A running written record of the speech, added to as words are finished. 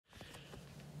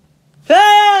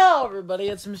Hello everybody,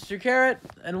 it's Mr. Carrot,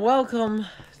 and welcome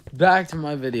back to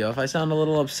my video. If I sound a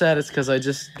little upset, it's because I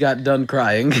just got done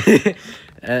crying.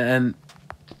 and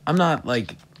I'm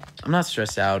not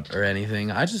stressed out or anything.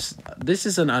 This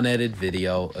is an unedited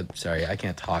video. Sorry, I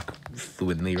can't talk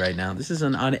fluently right now. This is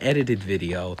an unedited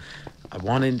video. I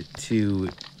wanted to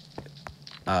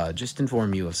just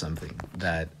inform you of something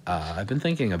that I've been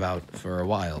thinking about for a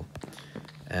while.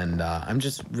 And I'm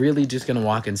just gonna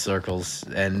walk in circles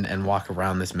and walk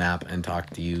around this map and talk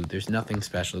to you. There's nothing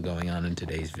special going on in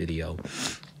today's video.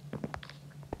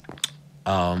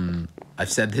 I've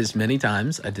said this many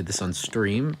times. I did this on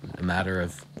stream a matter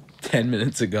of 10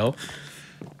 minutes ago.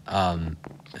 And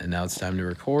now it's time to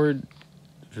record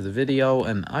for the video,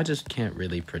 and I just can't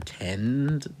really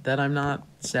pretend that I'm not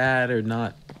sad or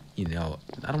not, I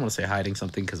don't want to say hiding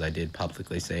something because I did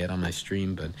publicly say it on my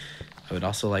stream, but I would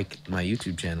also like my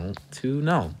YouTube channel to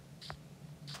know.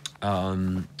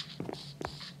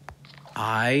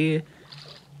 I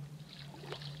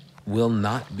will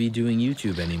not be doing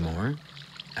YouTube anymore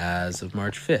as of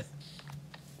March 5th,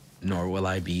 nor will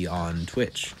I be on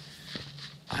Twitch.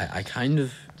 I kind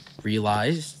of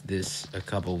realized this a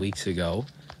couple weeks ago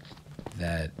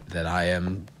that I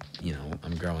am,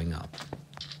 I'm growing up,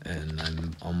 and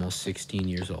I'm almost 16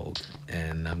 years old,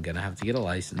 and I'm gonna have to get a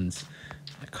license,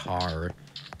 a car,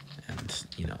 and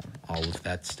all of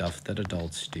that stuff that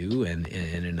adults do, and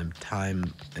in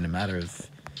a matter of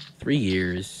 3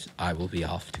 years I will be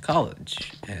off to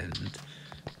college, and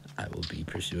I will be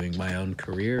pursuing my own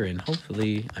career, and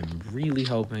hopefully, I'm really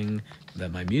hoping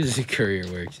that my music career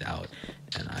works out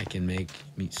and I can make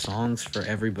songs for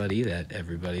everybody that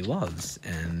everybody loves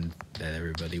and that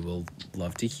everybody will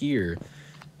love to hear.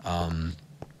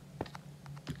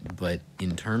 But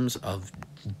in terms of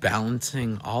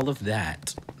balancing all of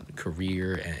that,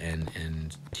 career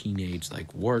and teenage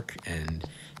work and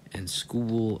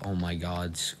school, oh my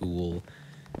god, school,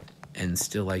 and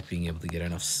still being able to get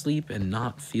enough sleep and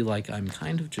not feel like I'm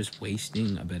kind of just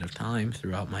wasting a bit of time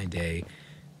throughout my day,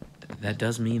 that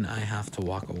does mean I have to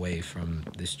walk away from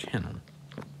this channel.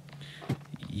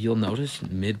 You'll notice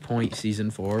midpoint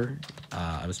season 4,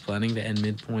 I was planning to end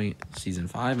midpoint season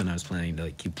 5, and I was planning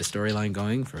to keep the storyline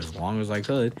going for as long as I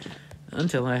could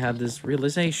until I had this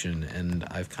realization, and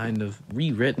I've kind of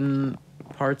rewritten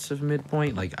parts of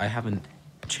midpoint. I haven't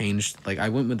changed, I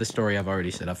went with the story I've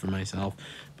already set up for myself,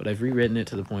 but I've rewritten it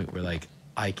to the point where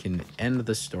I can end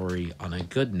the story on a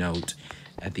good note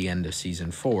at the end of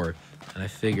season 4, and I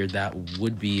figured that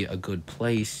would be a good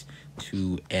place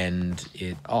to end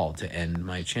it all, to end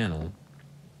my channel,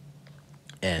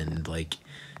 and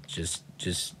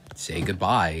just say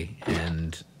goodbye.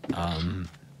 And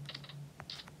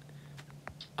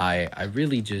I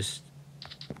really just,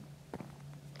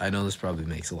 I know this probably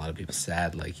makes a lot of people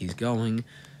sad, he's going.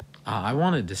 I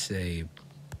wanted to say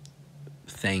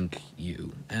thank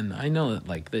you, and I know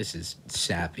that this is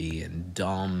sappy and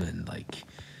dumb and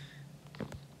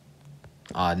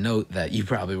odd note that you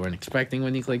probably weren't expecting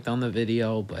when you clicked on the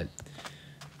video, but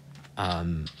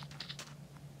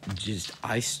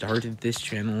I started this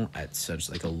channel at such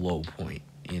a low point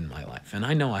in my life, and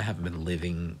I know I haven't been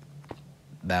living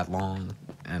that long,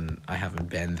 and I haven't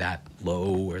been that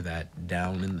low or that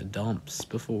down in the dumps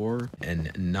before,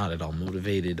 and not at all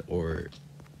motivated or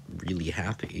really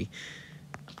happy.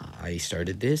 I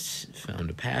started this, found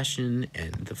a passion,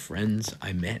 and the friends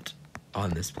I met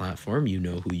on this platform, you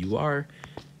know who you are,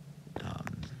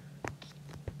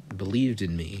 believed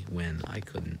in me when I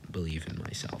couldn't believe in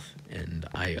myself, and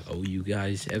I owe you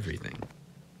guys everything.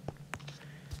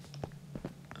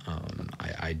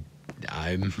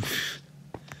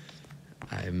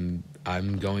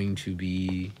 I'm going to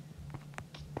be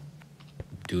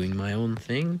doing my own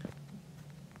thing,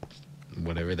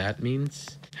 whatever that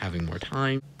means, having more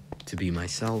time to be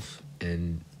myself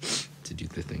and to do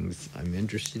the things I'm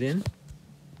interested in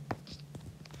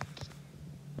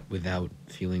without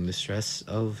feeling the stress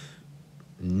of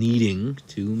needing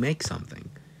to make something.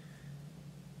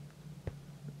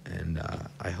 And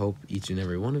I hope each and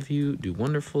every one of you do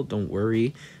wonderful. Don't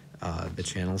worry, the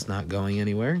channel's not going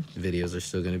anywhere. The videos are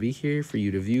still going to be here for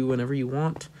you to view whenever you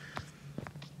want.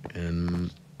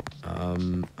 And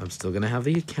I'm still going to have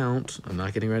the account. I'm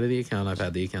not getting rid of the account. I've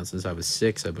had the account since I was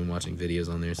 6. I've been watching videos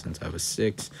on there since I was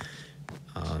 6.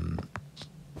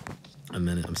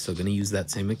 I'm still going to use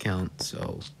that same account,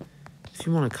 so if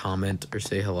you want to comment or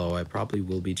say hello, I probably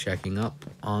will be checking up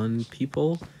on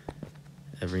people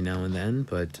every now and then,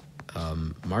 but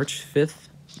March 5th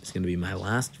is going to be my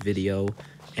last video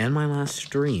and my last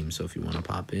stream, so if you want to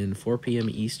pop in 4 p.m.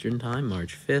 Eastern time,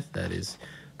 March 5th, that is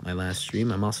my last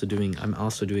stream. I'm also doing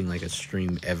like a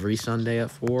stream every Sunday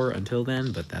at 4 until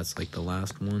then, but that's like the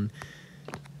last one.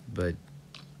 But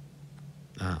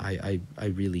I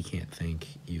really can't thank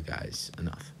you guys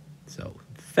enough. So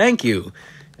thank you,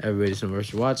 everybody, so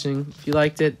much for watching. If you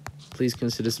liked it, please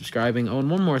consider subscribing. Oh, and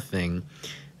one more thing.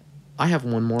 I have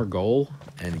one more goal,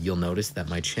 and you'll notice that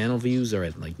my channel views are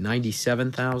at like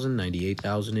 97,000,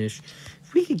 98,000-ish.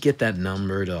 If we could get that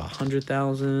number to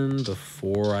 100,000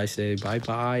 before I say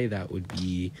bye-bye, that would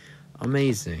be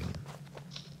amazing.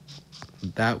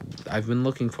 That I've been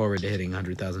looking forward to hitting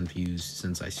 100,000 views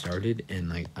since I started, and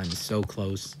like I'm so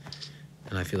close,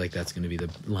 and I feel like that's going to be the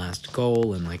last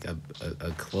goal and like a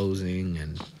closing,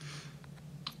 and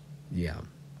yeah,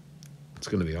 it's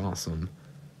going to be awesome.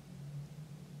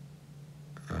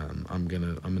 I'm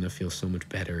gonna feel so much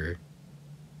better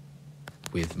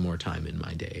with more time in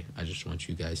my day. I just want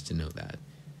you guys to know that,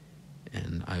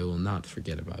 and I will not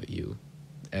forget about you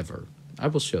ever. I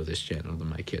will show this channel to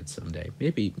my kids someday.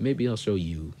 Maybe I'll show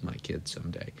you my kids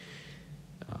someday.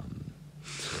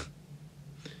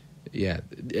 Yeah,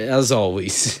 as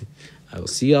always, I will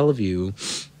see all of you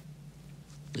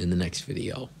in the next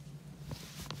video.